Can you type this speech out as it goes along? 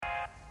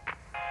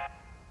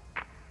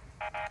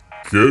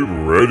get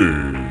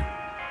ready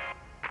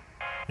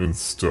and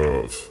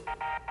stuff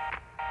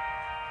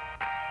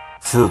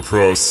for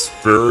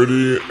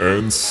prosperity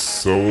and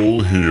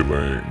soul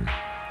healing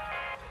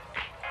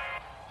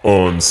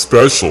on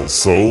Special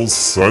Soul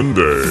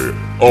Sunday,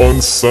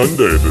 on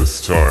Sunday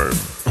this time,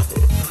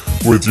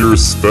 with your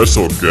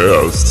special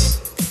guests,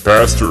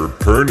 Pastor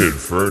Pernod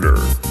Ferner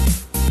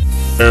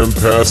and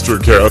Pastor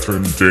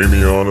Catherine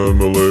Damiana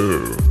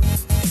Malou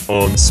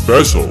on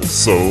Special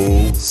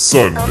Soul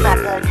Sunday. Oh my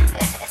goodness,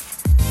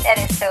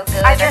 that is so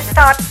good. I just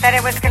thought that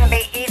it was going to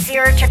be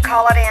easier to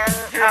call it in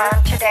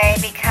today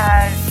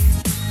because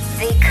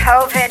the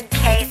COVID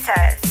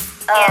cases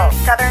in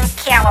Southern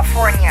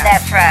California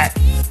That's right.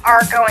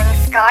 are going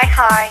sky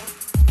high.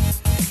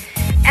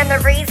 And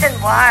the reason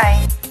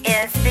why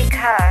is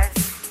because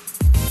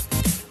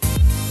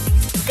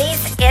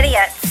these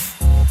idiots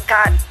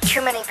got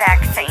too many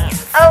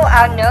vaccines. Oh,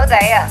 I know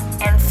that.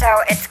 And so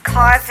it's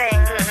causing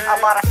a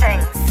lot of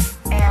things.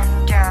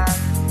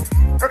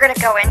 And we're going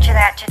to go into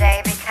that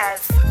today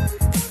because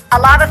a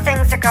lot of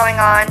things are going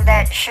on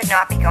that should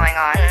not be going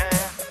on.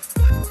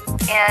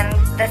 And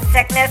the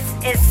sickness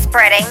is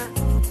spreading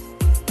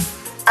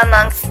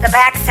amongst the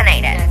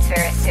vaccinated. It's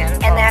very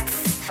simple. And that's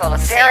full of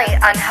very sin.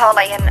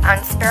 unholy and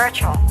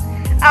unspiritual.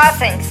 I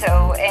think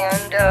so,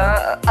 and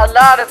a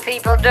lot of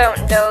people don't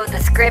know the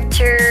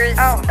scriptures.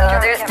 Don't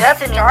There's get me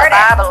nothing in the started.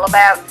 Bible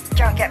about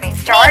Don't get me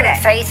started.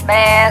 needing face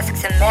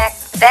masks and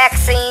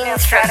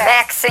vaccines from shut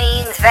up.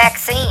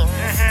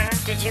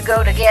 vaccines. Did you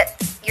go to get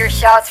your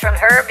shots from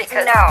her?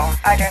 Because No,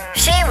 I didn't.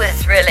 she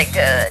was really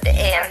good,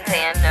 and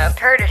then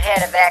Perdit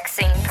had a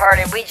vaccine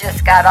party. We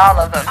just got all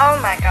of them. Oh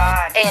my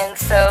God. And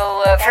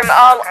so from That's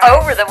all not good.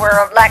 over the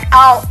world, like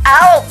all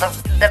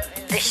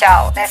the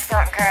shots. That's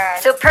not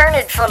good. So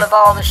Pernod full of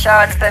all the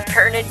shots, but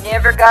Pernod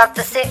never got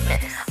the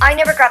sickness. I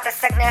never got the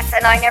sickness,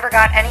 and I never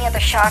got any of the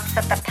shots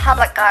that the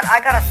public got. I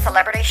got a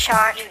celebrity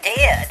shot. You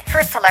did.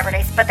 For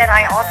celebrities, but then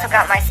I also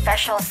got my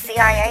special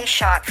CIA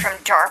shot from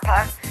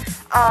DARPA.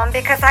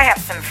 Because I have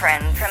some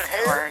friends From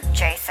who who? are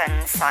Jason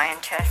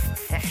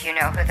scientists, if you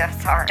know who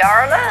those are.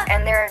 Darla?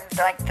 And they're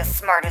like the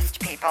smartest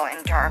people in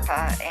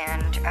DARPA,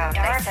 and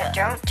they said,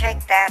 don't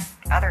take that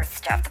other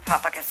stuff the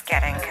public is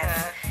getting,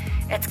 because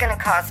it's going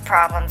to cause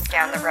problems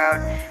down the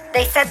road.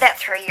 They said that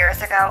 3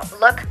 years ago.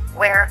 Look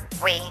where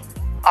we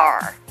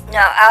are. No,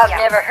 I've Yeah.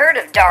 never heard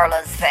of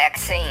Darla's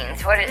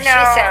vaccines. What is, No.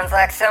 She sounds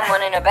like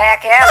someone in a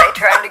back alley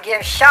trying to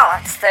give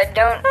shots that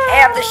don't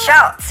have the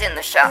shots in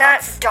the shots. Not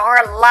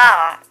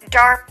Darla,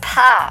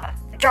 DARPA.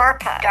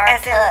 DARPA,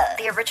 as in DARPA.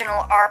 the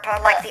original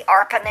ARPA, like the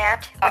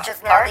ARPANET, which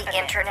is now the ARPANET.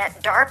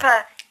 internet.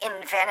 DARPA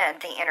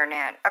invented the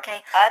internet,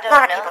 okay? I don't A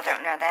lot of know people that.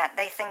 don't know that.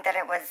 They think that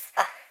it was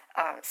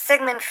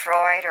Sigmund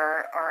Freud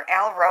or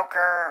Al Roker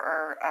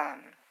or,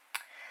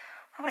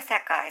 what was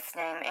that guy's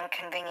name?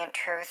 Inconvenient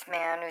Truth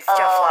Man, who still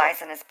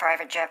flies in his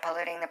private jet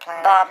polluting the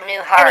planet. Bob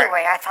Newhart.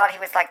 Anyway, I thought he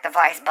was like the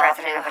vice Bob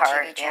president of a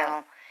Newhart, TV yeah.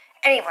 channel.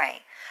 Anyway,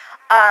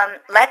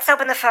 let's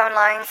open the phone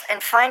lines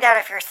and find out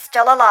if you're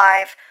still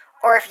alive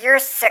or if you're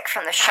sick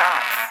from the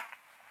shots.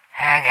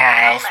 Hi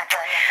guys,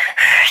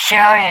 so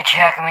you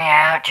took me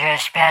out to a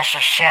special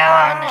show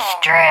on the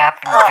Strip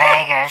in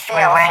Vegas. We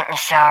Phil. went and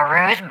saw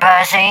Ruth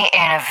Buzzy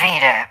and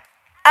Evita.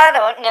 I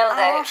don't know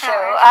that how show.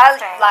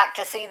 interesting. I like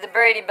to see the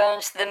Brady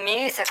Bunch, the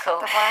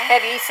musical. what?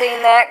 Have you seen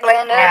that,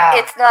 Glenda? No.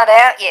 It's not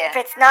out If yet.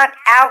 it's not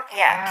out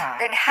yet, Ah.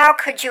 then how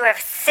could you have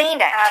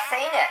seen it? I've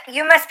seen it.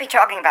 You must be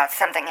talking about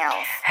something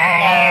else. Hey,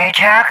 are you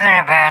talking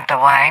about the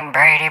white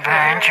Brady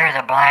Bunch or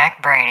the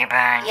black Brady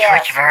Bunch?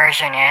 Yes. Which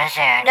version is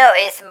it? No,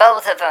 it's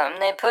both of them.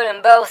 They put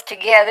them both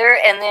together,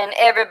 and then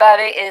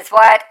everybody is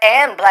white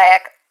and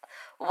black.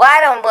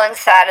 White on one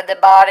side of the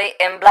body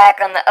and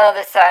black on the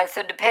other side.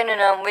 So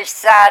depending on which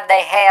side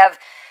they have,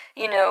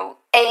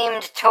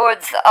 aimed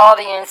towards the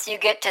audience, you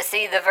get to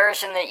see the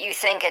version that you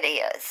think it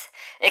is.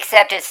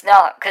 Except it's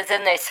not, because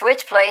then they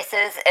switch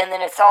places, and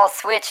then it's all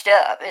switched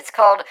up. It's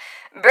called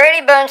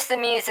Brady Bunch the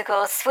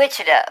Musical, Switch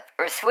It Up,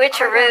 or I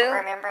Switcheroo. don't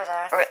remember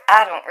this. Or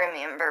I don't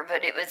remember,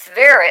 but it was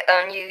very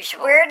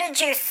unusual. Where did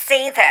you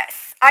see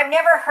this? I've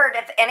never heard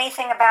of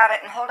anything about it.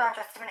 And hold on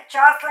just a minute.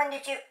 Jocelyn,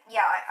 did you?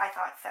 Yeah, I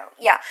thought so.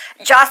 Yeah.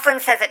 Jocelyn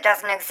says it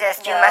doesn't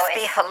exist. You No, must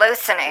be it's-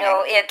 hallucinating.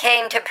 No, it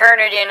came to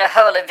Pernod in a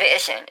Holy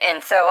Vision,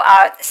 and so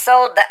I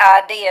sold the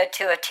idea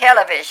to a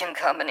television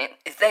company.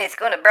 If they's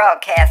going to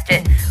broadcast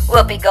it,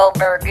 Whoopi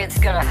Goldberg is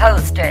going to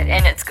host it,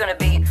 and it's going to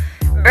be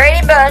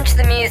Brady Bunch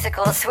the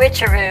Musical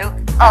Switcheroo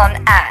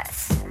on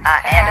ice. I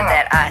added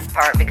that ice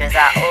part because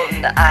I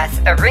own the ice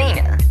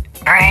arena.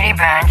 Brady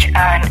Bunch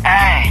on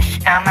ice.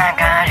 Oh my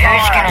god,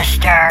 who's gonna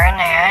star in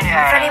that?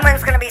 If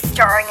anyone's going to be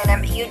starring in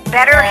it, you'd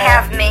better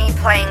have me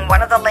playing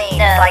one of the leads,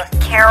 No. like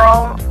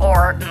Carol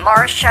or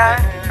Marcia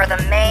or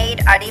the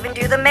maid. I'd even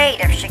do the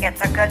maid if she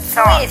gets a good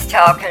song. He's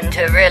talking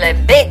to really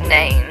big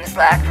names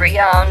like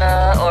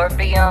Rihanna or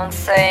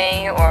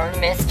Beyonce or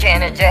Miss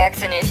Janet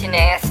Jackson if you're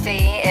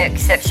nasty,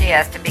 except she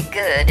has to be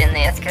good in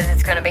this because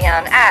it's going to be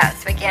on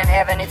ice. We can't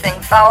have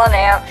anything falling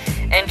out.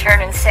 and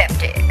turning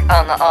septic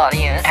on the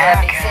audience.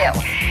 That'd be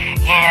silly.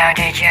 You know,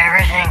 did you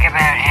ever think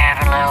about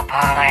having little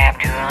Paula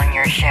Abdul on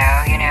your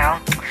show, you know?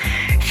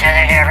 So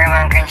that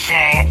everyone can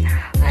say,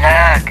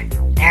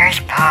 look, there's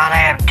Paula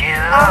Abdul.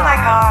 Oh my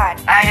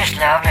God. I just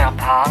love little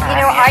Paula.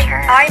 You know,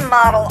 I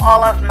model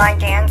all of my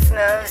dance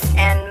moves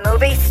and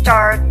movie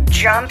star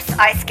jumps,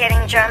 ice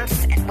skating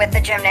jumps with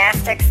the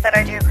gymnastics that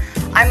I do.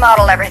 I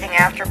model everything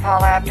after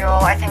Paula Abdul.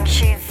 I think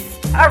she's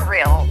a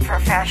real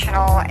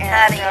professional, and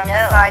How do you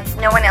know? besides,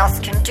 no one else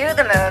can do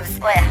the moves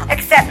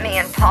except me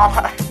and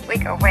Paula. We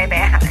go way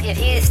back. If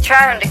he's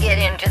trying to get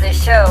into the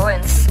show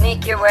and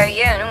sneak your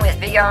way in with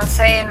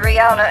Beyonce and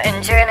Rihanna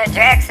and Janet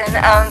Jackson,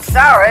 I'm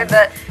sorry,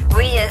 but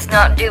we is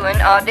not doing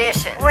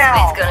auditions.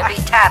 Well, We's gonna be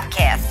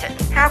typecasting.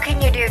 How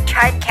can you do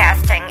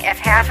typecasting if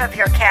half of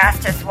your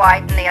cast is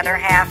white and the other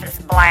half is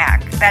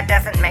black? That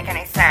doesn't make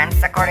any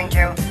sense, according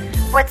to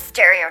what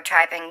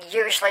stereotyping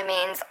usually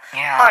means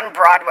on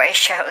Broadway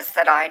shows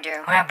that I do.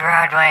 What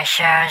Broadway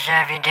shows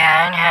have you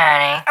done,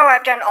 honey? Oh,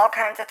 I've done all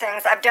kinds of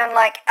things. I've done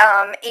like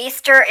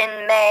Easter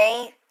in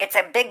May. It's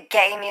a big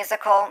gay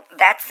musical.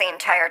 That's the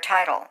entire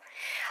title.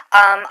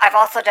 I've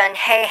also done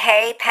Hey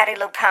Hey, Patti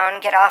LuPone,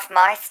 Get Off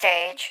My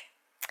Stage.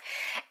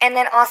 And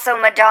then also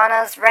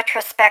Madonna's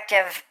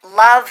retrospective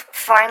Love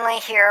Finally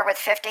Here with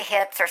 50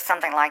 Hits or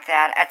something like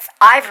that.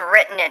 I've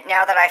written it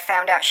now that I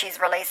found out she's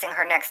releasing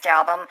her next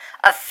album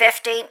of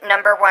 50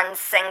 number one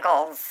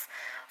singles.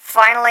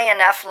 Finally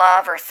Enough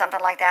Love or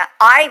something like that.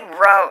 I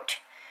wrote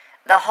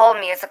the whole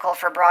musical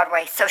for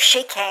Broadway, so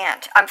she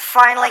can't. I'm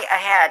finally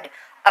ahead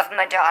of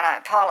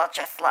Madonna. Paula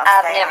just loves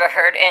I've that. never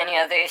heard any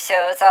of these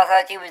shows. I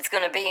thought you was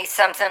going to be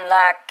something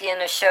like in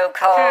a show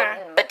called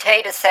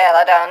Potato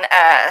Salad on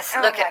Ice.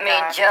 Oh Look my at me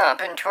God. jump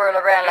and twirl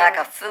around like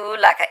a fool,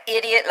 like an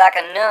idiot, like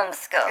a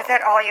numbskull. Is that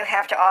all you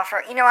have to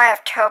offer? You know, I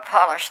have toe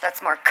polish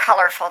that's more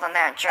colorful than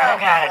that, Joe. I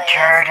got a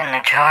turd in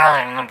the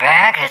toilet in the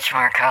back. It's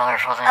more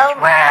colorful than...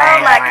 Oh, well, oh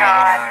my anyway,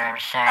 God. You know what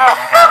I'm saying.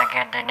 I gotta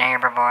get the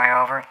neighbor boy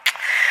over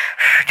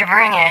to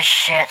bring his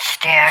shit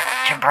stick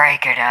to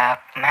break it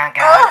up. My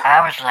God, I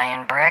was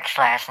laying bricks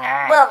last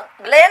night. Well,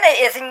 Glenna,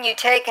 isn't you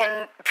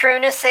taking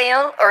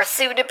Prunacil or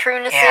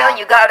Pseudoprunacil? Yeah.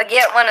 You got to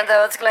get one of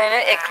those,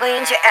 Glenna. It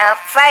cleans you out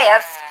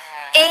fast,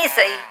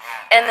 easy,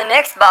 and the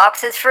next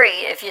box is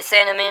free if you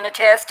send them in a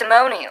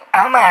testimonial.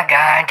 Oh my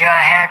God, do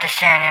I have to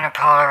send in a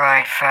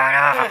Polaroid photo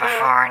of a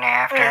before and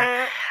after?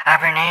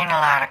 I've been eating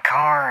a lot of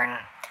corn.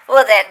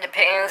 Well, that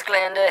depends,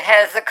 Glenda.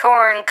 Has the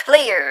corn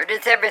cleared?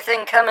 Is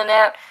everything coming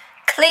out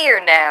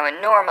clear now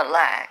and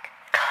normal-like?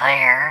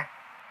 Clear?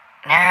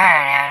 No,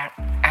 I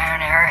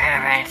never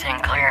have anything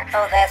clear.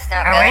 Oh, that's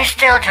not Are we good.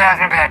 still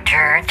talking about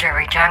turds? Are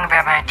we talking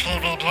about my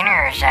TV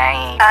dinners I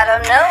eat? I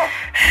don't know.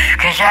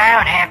 Because I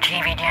don't have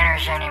TV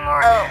dinners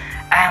anymore. Oh.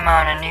 I'm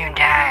on a new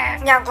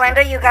diet. Now,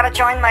 Glenda, you gotta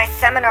join my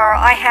seminar.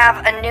 I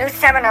have a new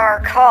seminar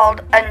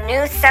called A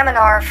New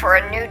Seminar for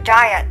a New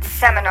Diet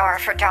Seminar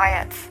for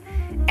Diets.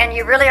 And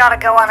you really ought to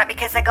go on it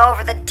because they go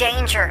over the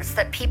dangers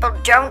that people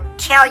don't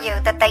tell you,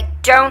 that they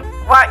don't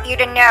want you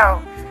to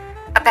know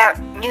about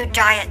new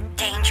diet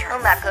dangers. Oh,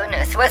 my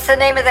goodness. What's the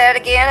name of that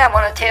again? I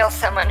want to tell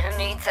someone who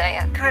needs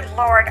that. Good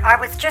Lord, I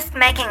was just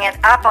making it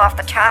up off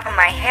the top of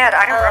my head.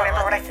 I don't Oh,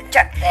 remember what I said.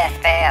 That's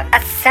bad.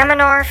 A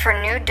seminar for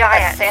new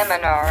diets.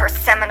 seminar. For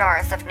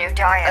seminars of new A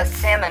diets.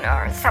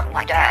 seminar. Something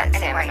like Diet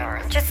that. Anyway,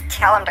 seminars. just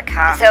tell them to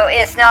come. So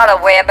it's not a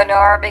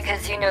webinar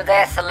because, you know,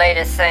 that's the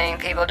latest thing.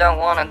 People don't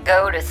want to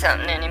go to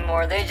something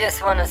anymore. They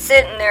just want to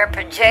sit in their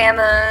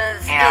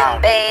pajamas, Yeah.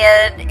 in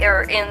bed,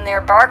 or in their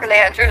bark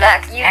lounger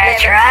like you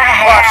That's did. right.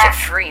 Watch a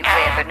free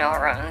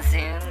webinar on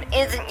Zoom.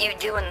 Isn't you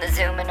doing the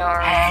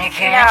Zoominar? Hey,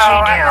 couldn't No,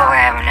 you do I'm a not.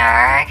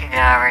 webinar? I could go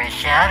over to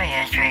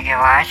Sylvia's. We could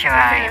watch it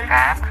while I eat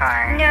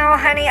popcorn. No,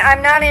 honey,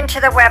 I'm not into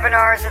the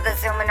webinars or the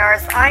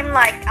Zoominars. I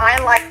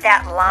like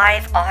that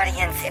live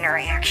audience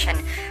interaction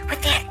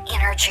with that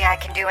energy I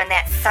can do and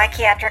that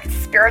psychiatric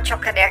spiritual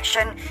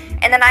connection.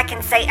 And then I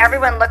can say,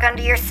 everyone look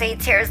under your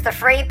seats, here's the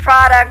free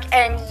product,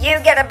 and you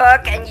get a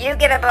book, and you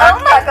get a book, Oh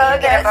my and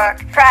you get a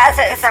goodness. book.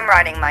 Prizes. Because I'm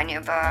writing my new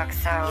book,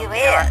 so You know,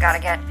 is.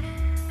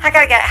 I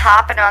gotta get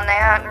hopping on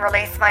that and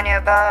release my new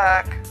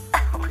book.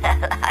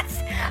 Well,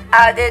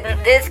 I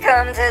didn't. This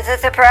comes as a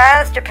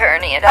surprise to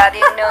Perny, and I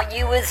didn't know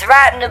you was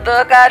writing a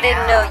book. I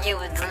didn't know you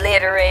was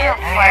literate. What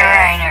are you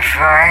writing it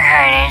for,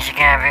 honey? Is it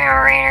gonna be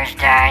a Reader's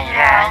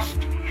Digest?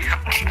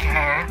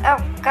 Oh,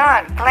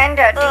 God,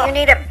 Glenda, do you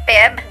need a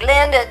bib?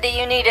 Glenda, do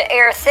you need an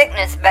air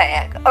sickness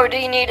bag? Or do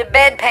you need a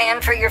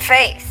bedpan for your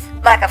face?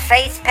 Like a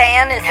face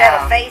pan? Is that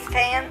a No. face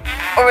pan?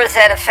 Or is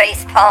that a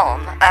face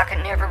palm? I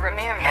can never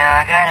remember. No,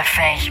 I got a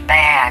face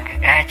bag.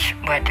 That's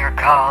what they're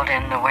called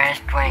in the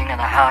West Wing of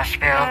the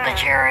hospital, the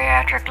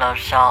geriatric low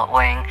salt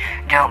wing.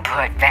 Don't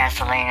put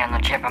Vaseline on the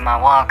tip of my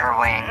walker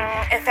wing.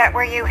 Is that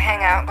where you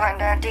hang out,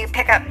 Glenda? Do you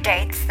pick up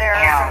dates there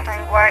Yeah. or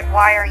something?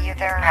 Why are you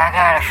there? I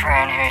got a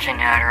friend who's a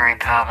notary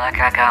public.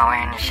 I go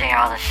in and see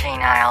all the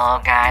senile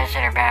old guys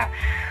that are about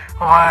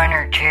 1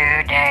 or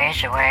 2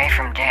 days away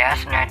from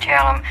death, and I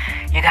tell them,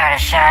 you got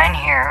a sign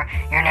here,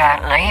 you're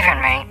not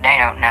leaving me. They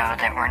don't know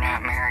that we're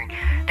not married.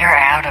 They're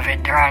out of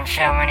it. They're on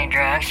so many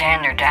drugs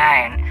and they're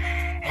dying.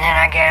 And then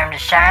I get them to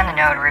sign the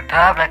notary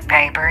public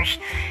papers,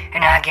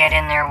 and I get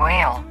in their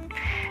will.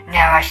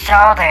 Now, I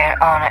saw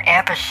that on an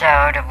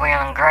episode of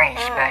Will and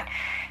Grace, but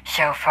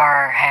so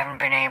far I haven't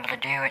been able to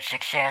do it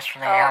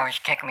successfully. They always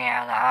kick me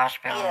out of the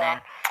hospital, and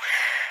then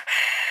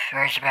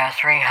there's about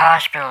 3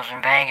 hospitals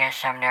in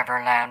Vegas I'm never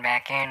allowed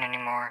back in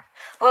anymore.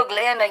 Well,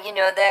 Glenda,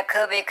 that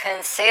could be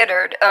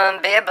considered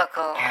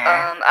unbiblical.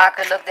 I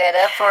could look that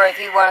up for if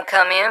you want to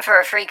come in for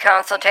a free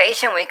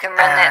consultation. We can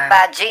run that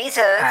by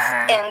Jesus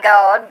and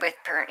God with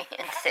Bernie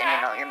and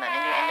sending all your money,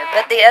 Glenda.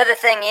 But the other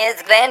thing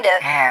is,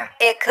 Glenda,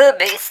 it could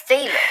be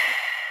stealing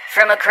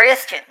from a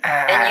Christian.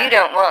 And you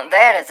don't want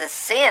that as a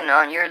sin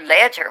on your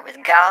ledger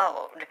with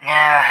God.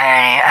 No,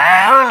 honey,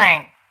 I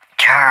only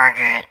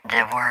target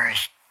the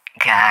worst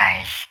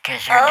guys,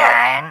 because they're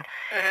dying.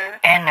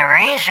 And the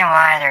reason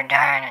why they're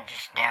dying, I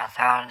just now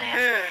thought of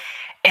this,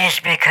 is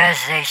because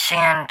they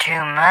sin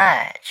too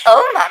much.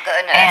 Oh, my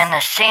goodness. And the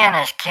sin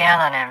is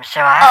killing them,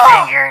 so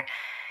I figured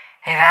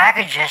if I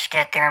could just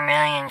get their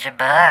millions of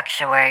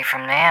bucks away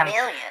from them,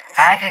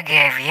 I could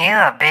give you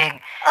a big,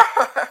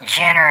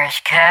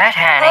 generous cut,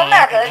 honey,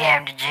 you could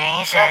give to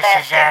Jesus.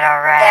 Is that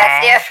all right?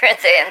 That's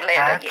different then,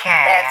 Glenda.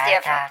 Okay, That's I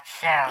different. thought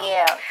so.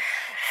 Yeah.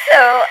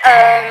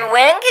 So,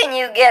 when can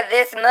you get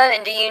this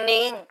money? Do you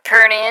need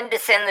Pernin to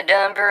send the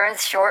Dunn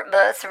Burns short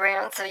bus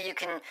around so you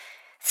can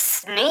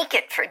sneak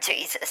it for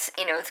Jesus?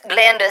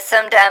 Glenda,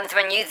 sometimes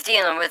when you're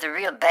dealing with a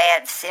real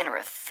bad sinner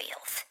of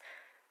filth,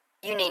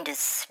 you need to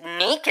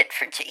sneak it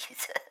for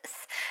Jesus.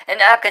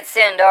 And I could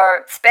send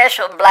our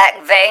special black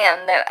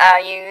van that I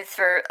use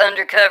for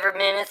undercover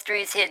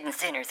ministries, hidden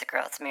sinners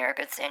across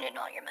America, sending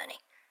all your money.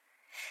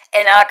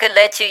 And I could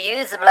let you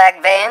use the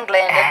black van,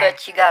 Glenda,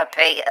 but you gotta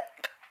pay up.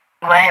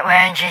 What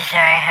did you say,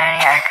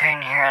 honey? I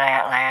couldn't hear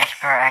that last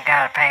part. I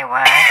gotta pay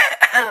what?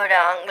 Hold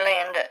on,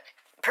 Glenda.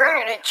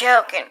 Permanent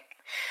joking.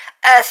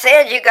 I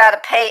said you gotta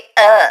pay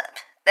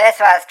up. That's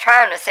what I was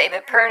trying to say,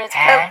 but Permanent's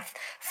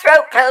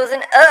throat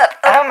closing up.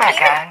 Oh my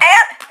demon God.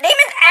 out!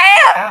 Demon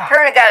out!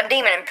 Permanent got a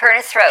demon in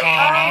Permanent's throat. Do you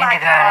need to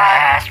go to the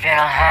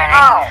hospital,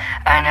 honey?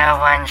 I know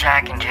ones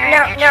I can take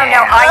you to. No,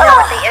 I know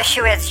what the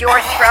issue is.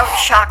 Your throat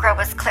chakra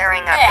was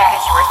clearing up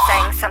because you were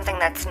saying something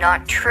that's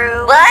not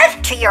true.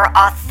 What? To your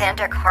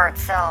authentic heart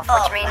self,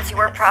 which means you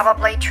were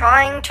probably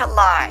trying to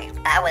lie.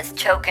 I was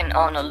choking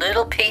on a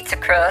little pizza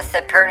crust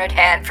that Permanent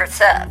had for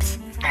subs.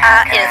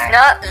 I is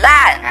not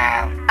lying.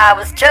 I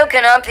was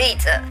choking on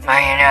pizza. Well,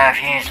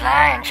 if you was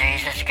lying,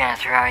 Jesus is gonna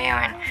throw you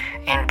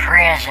in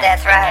prison.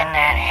 That's right. And in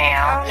that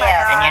hell.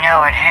 Yes. And you know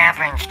what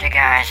happens to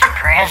guys in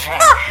prison.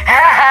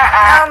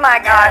 Oh my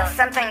God,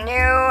 something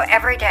new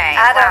every day.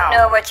 I don't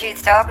know what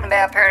you's talking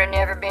about, Perna.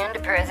 Never been to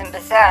prison.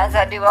 Besides,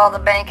 I do all the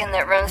banking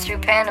that runs through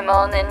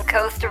Panama and then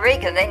Costa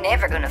Rica. They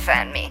never gonna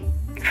find me.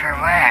 For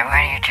what?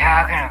 What are you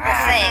talking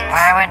about? things.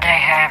 Why would they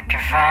have to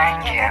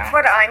find you? That's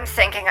what I'm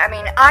thinking. I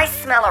mean, I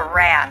smell a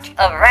rat.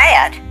 A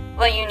rat?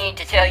 Well, you need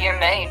to tell your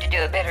maid to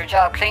do a better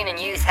job cleaning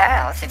you's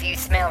house if you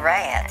smell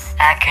rats.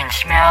 I can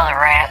smell the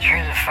rat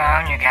through the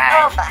phone, you guys.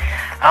 Oh, my.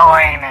 Oh,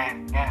 wait a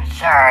minute. No,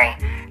 sorry.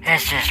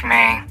 It's just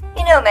me.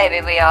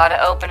 Maybe we ought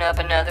to open up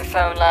another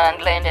phone line,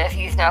 Glenda, if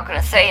you's not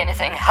gonna say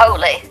anything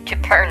holy to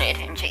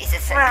Pernod and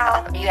Jesus and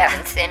Well- God. You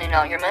haven't sent in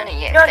all your money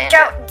yet, No,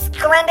 Glenda.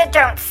 Glenda,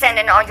 don't send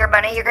in all your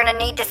money. You're gonna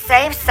need to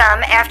save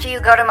some after you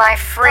go to my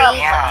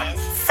free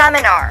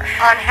seminar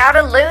on how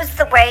to lose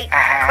the weight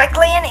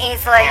quickly and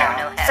easily,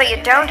 so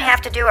you don't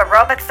have to do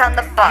aerobics on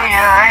the bus.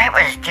 I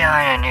was doing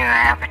a new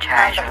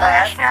appetizer On the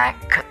last bus?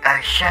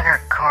 night.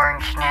 Sugar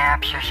corn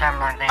snaps or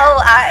something like that.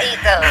 Oh, I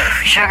eat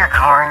those. Sugar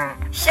corn.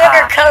 Sugar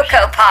Pops.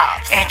 Cocoa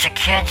Pops. It's a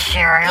kid's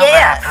cereal,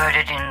 Yes. but I put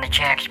it in the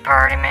Chex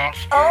Party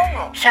Mix.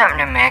 Oh. Something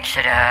to mix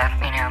it up,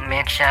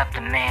 mix up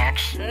the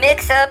mix.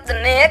 Mix up the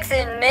mix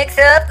and mix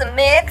up the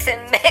mix and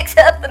mix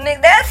up the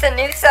mix. That's a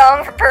new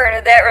song for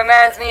Perna. That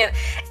reminds me of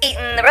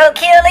eating the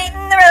roadkill,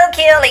 eating the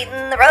roadkill,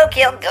 eating the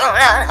roadkill,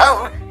 going on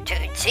home to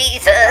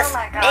Jesus. Oh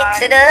my God.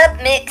 Mix it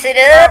up, mix it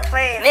up. Oh,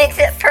 please. Mix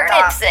it. Stop.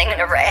 Perna singing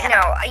a rap.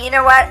 No, you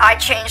know what? I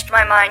changed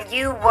my mind.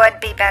 You would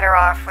be better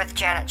off with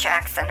Janet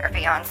Jackson or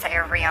Beyonce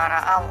or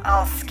Rihanna.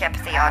 I'll skip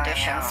the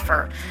auditions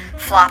for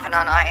flopping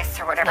on ice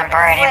or whatever. The it is.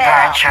 Brady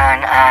Well, Bunch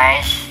on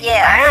ice.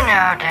 yes. I don't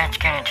know if that's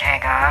gonna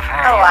take off,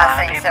 honey. Oh, A I lot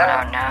think of people so.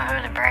 don't know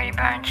who the Brady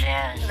Bunch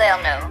is.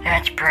 They'll know.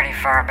 That's pretty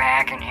far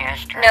back in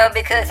history. No,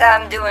 because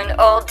I'm doing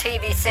old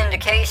TV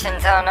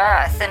syndications on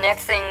ice. The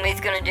next thing we's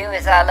gonna do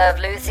is I Love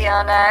Lucy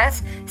on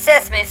ice.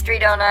 Sesame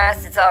Street on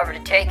ice is already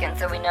taken,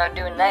 so we're not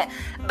doing that.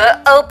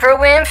 But Oprah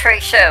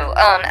Winfrey show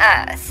on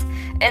ice.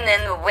 And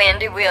then the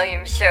Wendy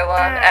Williams show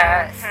on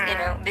ice,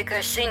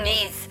 because she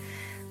needs,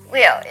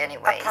 well,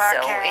 anyway, A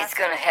so podcast. it's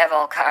gonna have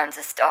all kinds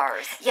of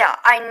stars. Yeah,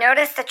 I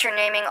noticed that you're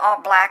naming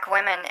all black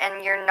women,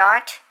 and you're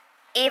not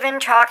even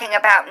talking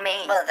about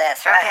me. Well,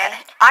 that's Okay?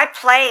 right. I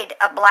played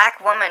a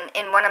black woman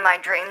in one of my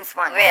dreams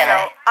once. Really?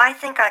 So I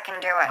think I can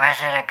do it. Was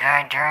it a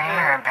good dream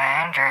or a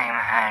bad dream,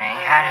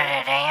 honey? How did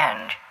it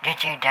end?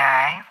 Did you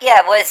die?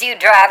 Yeah, was you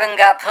driving,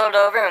 got pulled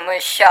over, and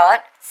was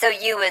shot? So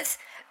you was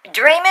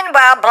dreaming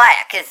while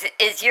black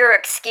is your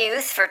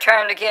excuse for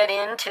trying to get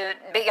into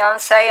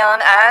Beyonce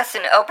on Ice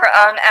and Oprah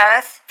on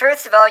Ice?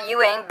 First of all,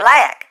 you ain't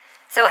black.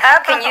 So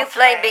how can you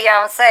play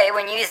Beyonce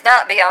when you's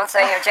not Beyonce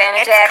or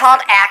Janet It's Jackson?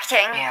 called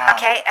acting. Yeah.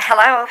 Okay,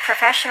 hello,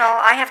 professional.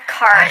 I have I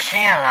cards. see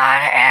a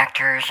lot of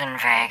actors in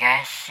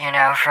Vegas,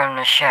 from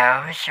the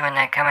shows, when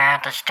they come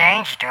out the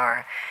stage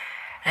door.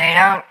 They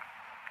don't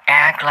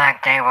act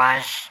like they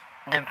was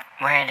the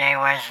way they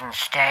was in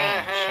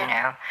stage,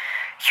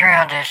 It's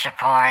real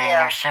disappointing.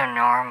 Yeah. They're so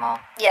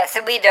normal. Yeah,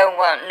 so we don't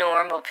want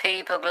normal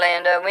people,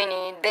 Glenda. We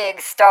need big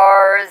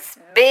stars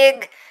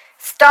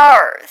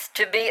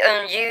to be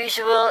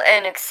unusual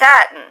and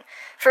exciting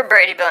for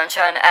Brady Bunch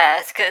on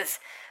Ice, because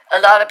a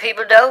lot of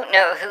people don't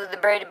know who the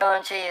Brady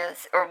Bunch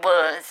is or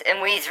was,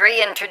 and we's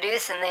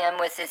reintroducing them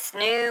with this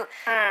new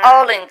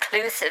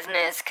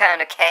all-inclusiveness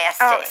kind of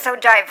casting. Oh, so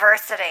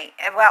diversity.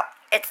 Well,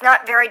 it's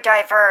not very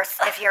diverse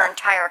if your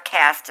entire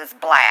cast is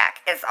black,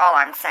 is all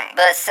I'm saying.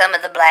 But some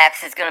of the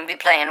blacks is going to be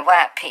playing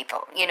white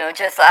people.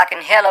 Just like in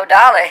Hello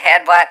Dolly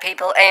had white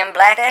people and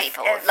black This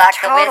people. is Like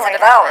the totally Wizard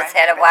of Oz different.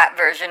 had a white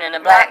version and a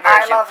black Like I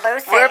version. Love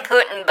Lucy. We're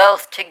putting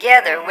both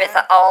together with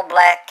an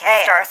all-black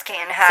cast. Starsky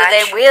and So Hutch.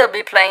 they will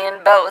be playing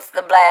both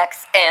the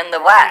blacks and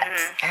the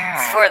whites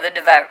Yeah. for the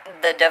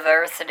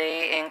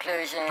diversity,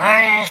 inclusion.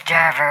 What is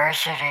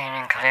diversity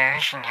and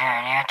inclusion,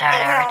 honey? I thought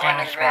It's everything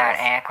all was about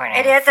one equity.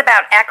 It is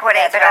about equity,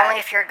 That's but right. only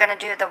if you're going to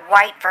do the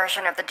white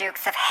version of the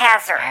Dukes of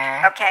Hazzard.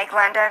 Yeah. Okay,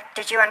 Glenda?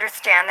 Did you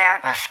understand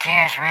that? Well,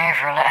 excuse me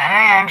for...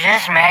 I'm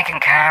just making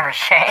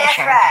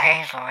conversation.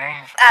 right. Jeez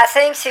Louise. I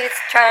think she's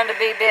trying to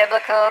be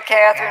biblical,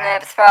 Catherine. Yeah.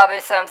 That's probably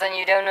something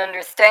you don't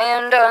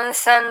understand on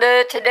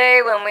Sunday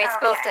today when we're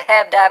supposed to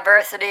have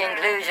diversity,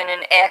 inclusion,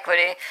 and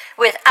equity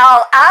with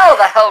all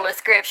the Holy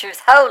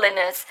Scriptures.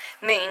 Holiness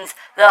means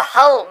the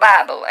whole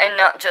Bible and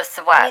not just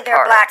the white Neither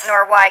parts. black,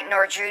 nor white,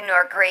 nor Jew,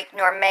 nor Greek,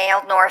 nor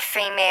male, nor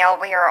female.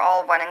 We are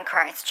all one in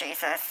Christ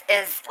Jesus.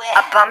 Is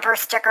a bumper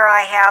sticker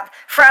I have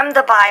from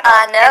the Bible.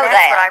 I know and that's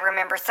that. what I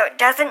remember. So it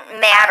doesn't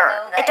matter. I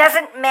know that. It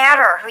doesn't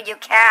matter who you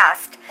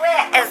cast.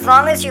 As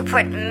long as you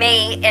put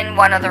me in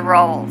one of the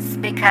roles.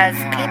 Because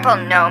people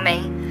know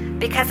me.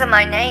 Because of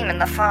my name in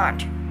the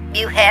font.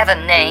 You have a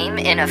name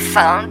in a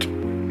font?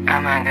 Oh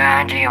my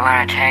God, do you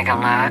want to take a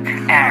look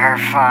at her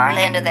font?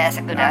 Linda, that's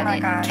a good Oh my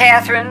idea. God.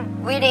 Catherine,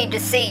 we need to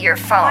see your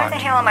Why font. the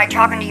hell am I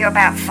talking to you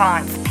about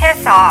fonts?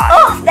 Piss off.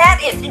 Oh, that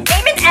is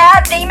demon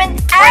out, demon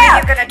out. What are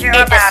you gonna do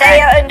about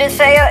Indeseo,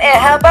 Indeseo,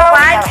 Ehabon,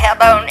 What?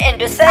 Ehabon, I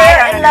Indeseo,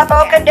 don't in la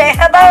boca de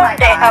Habon, my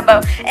de God. Habon,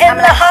 in I'm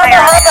la gonna hubba,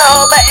 clear hubba,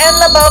 hubba, in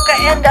la boca,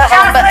 in the Just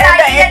hubba, what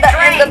I need in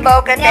to the drink.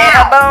 boca de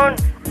Now.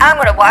 Habon. I'm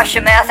gonna wash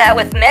your mouth out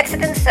with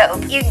Mexican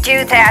soap. You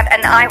do that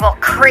and I will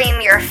cream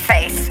your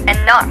face. And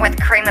not with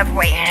cream of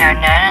wheat.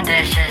 None of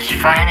this is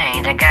funny.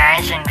 The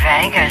guys in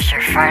Vegas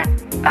are fun.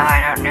 Oh,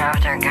 I don't know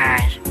if they're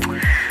guys.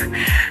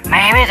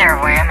 Maybe they're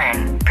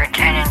women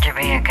pretending to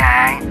be a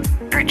guy,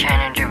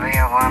 pretending to be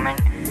a woman,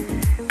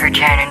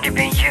 pretending to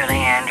be Julie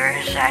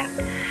Andrews.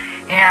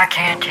 I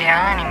can't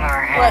tell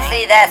anymore, honey. Well,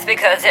 see, that's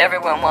because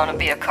everyone want to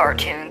be a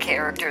cartoon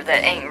character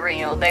that ain't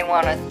real. They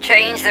want to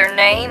change their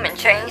name and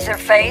change their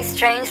face,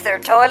 change their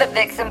toilet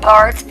vixen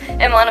parts,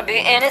 and want to be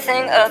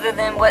anything other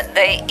than what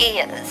they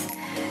is.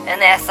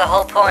 And that's the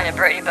whole point of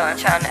Brady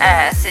Bunch on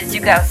Ice, is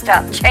you gotta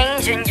stop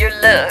changing your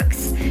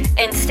looks.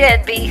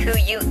 Instead, be who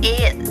you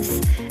is.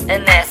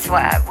 And that's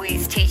why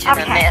we's teaching a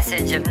Okay.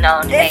 message of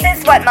non-hate. This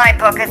is what my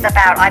book is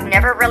about. I've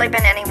never really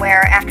been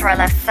anywhere after I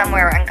left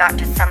somewhere and got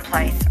to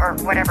someplace or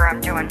whatever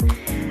I'm doing.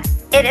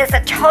 It is a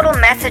total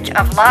message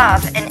of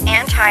love and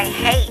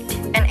anti-hate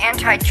and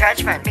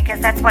anti-judgment because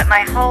that's what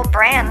my whole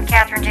brand,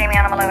 Catherine Jamie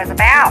Malou, is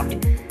about.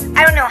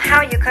 I don't know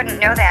how you couldn't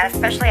know that,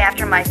 especially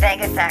after my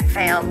Vegas act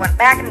failed. When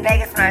back in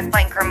Vegas when I was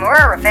playing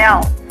Cremora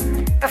Revel,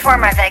 before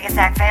my Vegas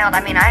act failed,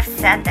 I've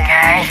said that.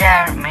 Guys,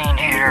 I don't mean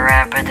to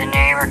interrupt, but the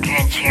neighbor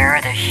kids here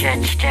with a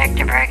shit stick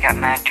to break up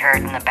my turd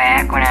in the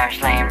back when I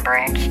was laying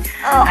bricks.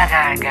 Oh. I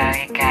gotta go,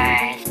 you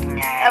guys.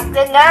 Night.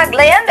 Good night,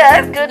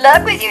 Glenda. Good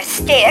luck with your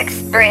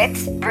sticks,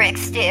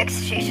 bricks, sticks.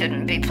 She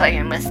shouldn't be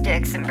playing with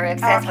sticks and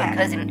bricks. That's Okay. what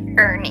Cousin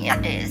Ernie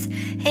is.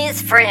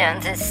 His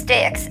friends is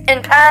sticks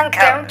and pine cones.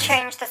 Don't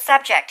change the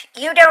subject.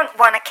 You don't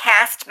want to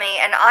cast me,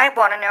 and I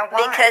want to know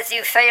why. Because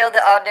you failed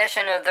the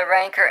audition of the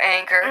Ranker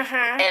Anchor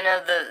and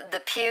of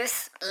the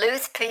Puce,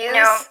 Loose Puce,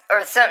 No,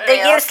 or something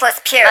the else. useless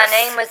Puce. My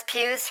name was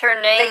Puce, her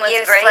name The was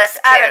useless Grace.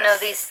 I don't know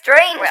Puce. these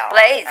strange Well,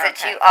 plays that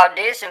okay. you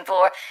audition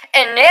for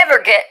and never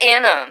get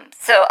in them.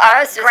 So I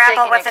was just Grapple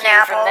taking with a an cue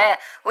apple. from that.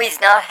 We's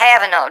not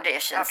having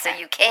auditions, so Okay.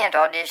 you can't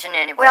audition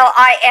anyway. Well,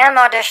 I am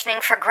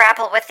auditioning for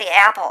Grapple with the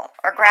Apple,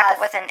 or Grapple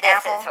with an this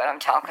Apple. is what I'm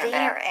talking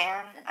Dear about.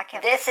 Anne, I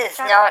can't. This is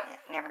Shut not up.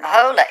 Never mind.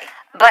 holy.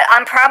 But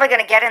I'm probably going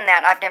to get in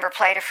that. I've never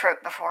played a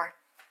fruit before.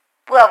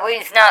 Well,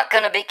 we's not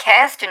going to be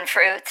casting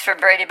fruits for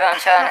Brady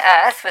Bunch on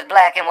Ice with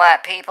black and white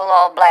people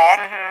all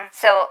black.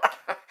 So,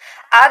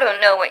 I don't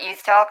know what you're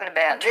talking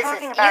about.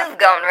 You've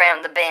gone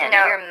around the bend.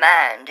 No. Your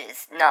mind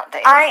is not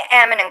there. I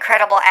am an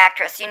incredible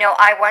actress. You know,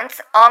 I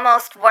once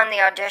almost won the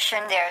audition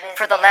There it is,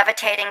 for the yeah.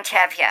 Levitating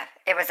Tevye.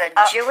 It was a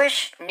Oh.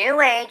 Jewish New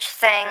Age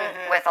thing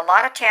with a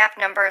lot of tap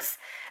numbers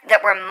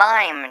that were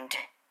mimed.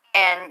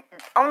 And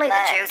only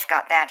Mimed. the Jews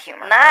got that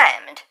humor.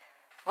 Mimed?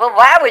 Well,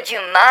 why would you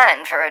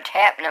mine for a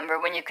tap number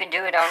when you can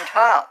do it on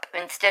top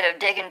instead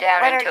of digging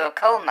down What are into you- a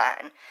coal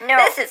mine? No.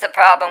 This is the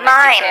problem with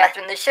Mime. you,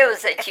 Catherine. The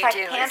shows that It's you like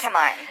do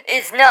pantomime.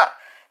 is not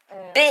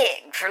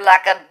big for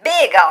like a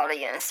big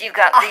audience. You've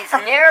got these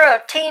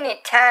narrow,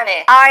 teeny,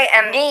 tiny I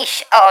am...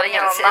 niche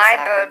audiences. No, my I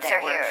heard boobs that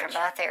are word huge.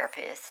 from my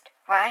therapist.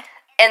 What?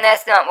 And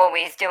that's not what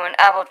we's doing.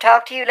 I will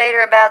talk to you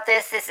later about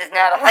this. This is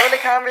not a holy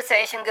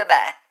conversation.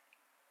 Goodbye.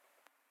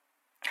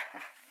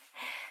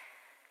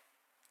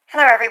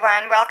 Hello,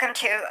 everyone. Welcome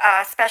to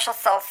Special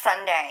Soul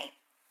Sunday.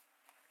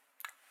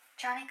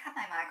 Johnny, cut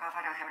my mic off.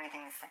 I don't have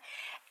anything to say.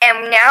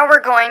 And now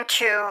we're going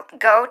to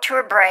go to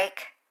a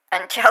break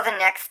until the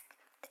next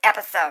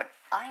episode.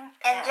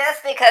 And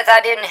just because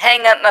I didn't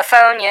hang up my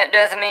phone yet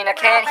doesn't mean I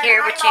can't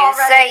hear what you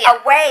say.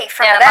 Away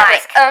from Now, the that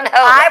mic. was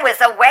unholy. I was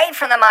away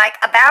from the mic,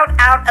 about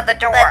out of the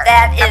door. But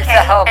that is okay?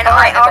 the whole And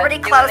point I of already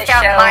doing closed the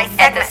out show my at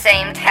segment. the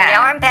same And time.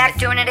 now I'm back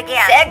doing it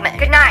again.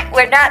 Segment. Good night.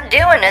 We're not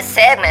doing a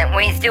segment.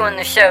 We're doing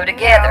the show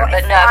together,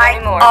 but not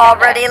I anymore. Good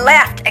already night.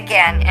 left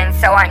again, and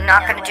so I'm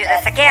not going to do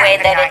this That's again. the way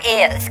Good that night.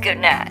 it is. Good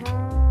night.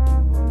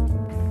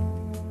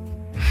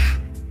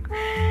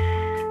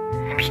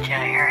 I'm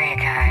still here, you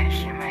guys.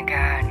 Oh my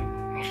god,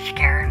 you're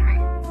scaring me.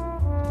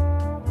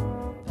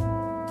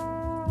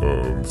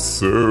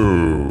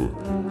 So,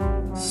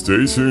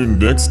 stay tuned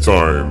next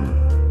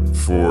time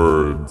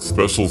for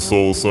Special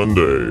Soul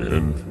Sunday,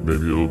 and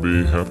maybe it'll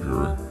be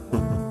happier.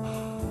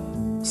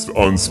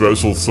 On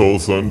Special Soul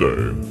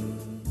Sunday.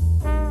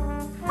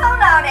 Hold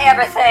on,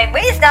 everything.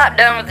 We's not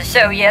done with the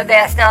show yet.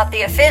 That's not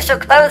the official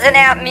closing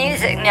out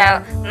music.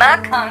 Now, my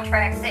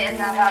contract says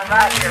I got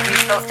right here. We're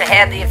supposed to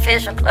have the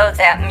official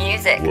closeout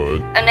music.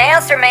 What?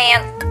 Announcer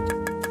man.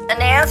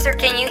 Announcer,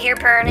 can you hear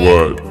Perny?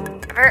 What?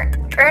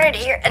 Pernod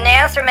here.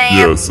 Announcer man.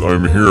 Yes,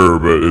 I'm here,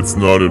 but it's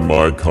not in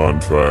my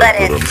contract But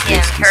that I'm it's in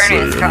supposed to say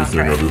Vernon's anything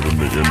contract. other than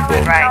the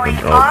in-bump Right.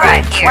 and All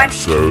right, out-bump what-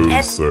 shows,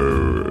 it's-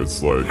 so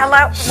it's like...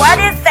 Hello? What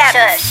is that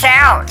Shush.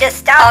 sound? Just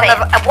stop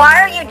it.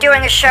 Why are you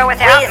doing a show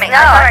without Please, me? no. I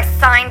thought I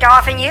signed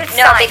off and you No,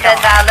 signed because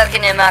off. I'm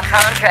looking in my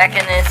contract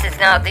and this is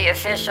not the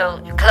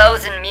official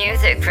closing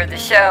music for the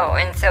show.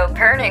 And so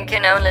Pernin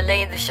can only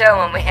lead the show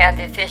when we have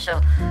the official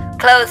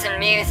closing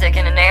music,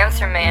 and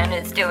announcer man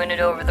is doing it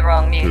over the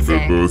wrong Yeah,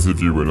 music. but both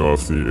of you went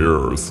off the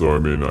air, so I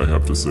mean, I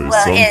have to say Well,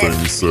 something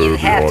it's- so you the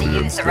have to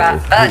audience use the right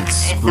go, button. "Oh,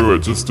 It's screw it,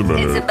 just a It's a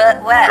minute.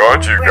 but what?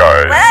 Got you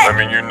guys. What? I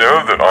mean, you know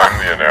that I'm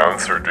the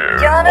announcer, dude.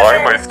 Jonathan. Why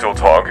am I still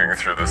talking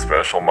through the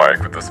special mic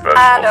with the special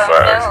I don't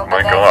effects? know,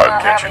 My but that's God,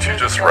 not can't how you two we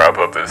just do it. wrap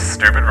up this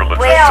stupid religious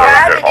Well, joke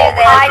how and to do all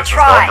that? I this is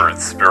tried. number,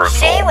 it's spiritual.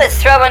 She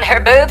was throwing her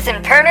boobs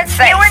in Pernod's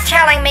face. You were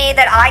telling me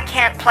that I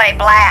can't play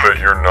black. But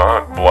you're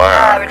not I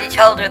black. already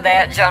told her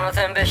that, Jonathan,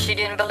 but she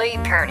didn't believe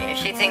Perny.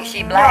 She thinks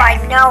she No, I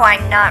black. know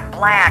I'm not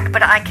black,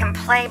 but I can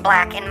play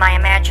black in my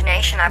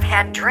imagination. I've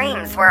had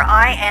dreams where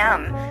I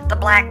am the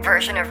black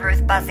version of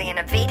Ruth Buzzy and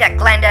Evita.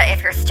 Glenda,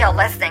 if you're still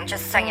listening,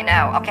 just so you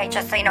know, okay,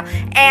 just so you know.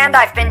 And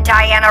I've been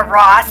Diana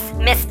Ross,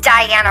 Miss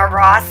Diana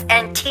Ross,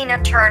 and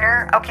Tina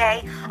Turner,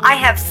 okay? I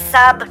have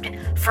subbed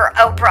for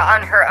Oprah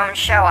on her own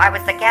show. I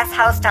was the guest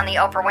host on the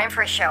Oprah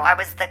Winfrey Show. I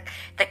was the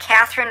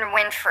Catherine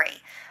Winfrey,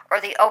 or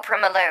the Oprah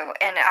Malou,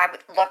 and I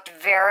looked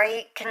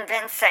very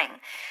convincing.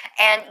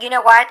 And you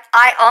know what?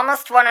 I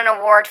almost won an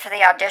award for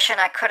the audition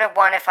I could have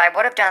won if I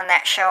would have done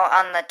that show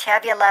on the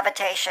Tevye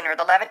Levitation, or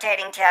the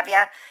Levitating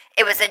Tevye.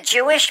 It was a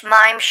Jewish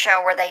mime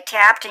show where they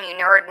tapped and you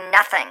heard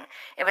nothing.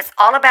 It was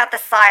all about the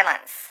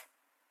silence.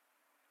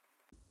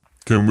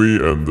 Can we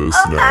end this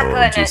Oh now? my I'm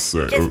goodness. just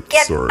saying. Just Oh,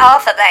 get sorry.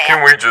 off of that.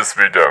 Can we just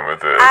be done with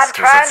this? I'm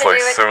Because trying it's to like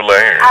do it. so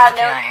lame. I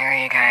Still know. here,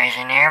 you guys,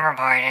 and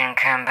Everboy didn't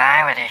come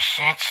by with his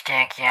shit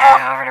stick yet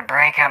Oh. over to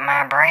break up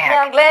my brick.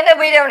 Now, Glenda,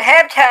 we don't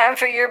have time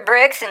for your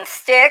bricks and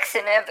sticks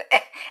and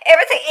everything.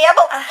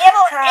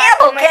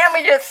 Ebel, can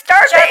we just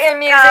start the Just end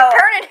music? go.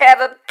 Pernin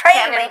have a pain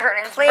Can in we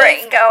Pernod's please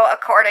brain. go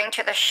according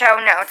to the show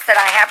notes that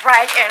I have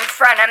right in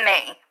front of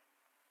me?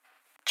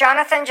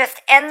 Jonathan,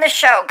 just end the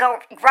show. Go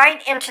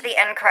right into the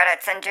end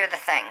credits and do the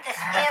thing.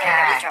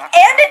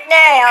 End it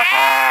now.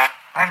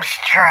 I'm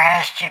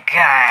stressed, you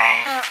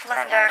guys.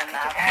 Glenda,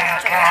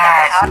 Oh,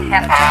 God.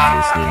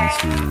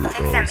 So you're listening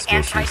to Take some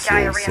Special Soul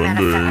anti-diarrhea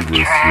Sunday medicine.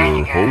 with Trying,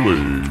 your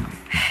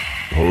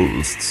holy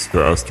hosts,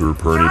 Pastor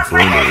Perny Get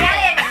Ferner.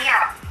 in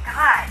here.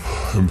 God.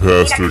 I'm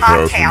Pastor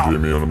cocktail.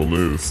 Catherine Jamie Animal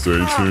News.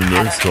 Stay tuned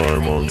next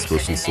time on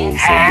Special Soul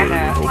Sunday,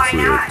 and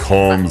hopefully it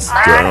calms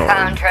down.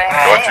 Contract.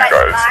 God,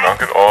 you guys,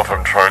 knock it off.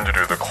 I'm trying to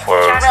do the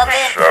close Well, the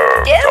then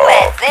show. do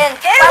it. Then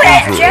do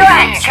it. For Do it,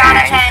 every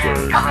Jonathan.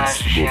 things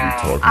we'll be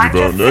talking I'm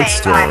about just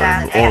next saying,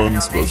 time Lila,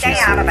 on Special stay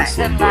out of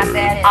Soul it.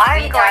 Sunday.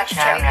 I'm going to,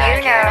 you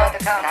know,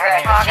 the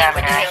contract.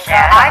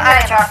 I'm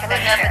not talking to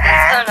None of you.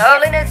 this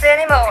unholiness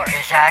anymore.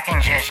 Because I can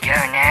just go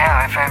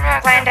now if I'm not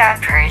Glenda.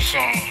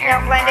 appreciated here.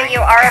 No, Glenda, you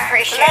are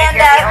appreciated.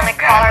 You're the only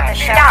caller of the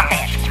show. Stop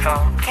it.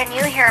 Can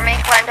you hear me,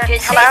 Glenda?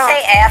 Did she Hello?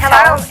 say asshole?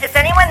 Hello? Is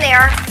anyone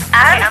there?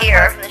 I'm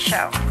here. Closing the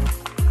show.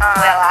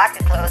 Well, I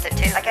could close it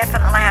too. I guess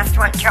I'm the last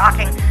one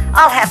talking.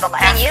 I'll have the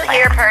last. Can you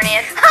hear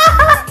Pernid?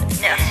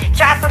 No,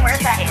 Jocelyn, where's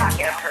she that can't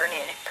hear cocktail?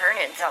 Pernid.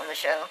 Pernid's on the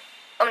show.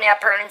 Oh, now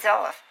Pernid's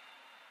off.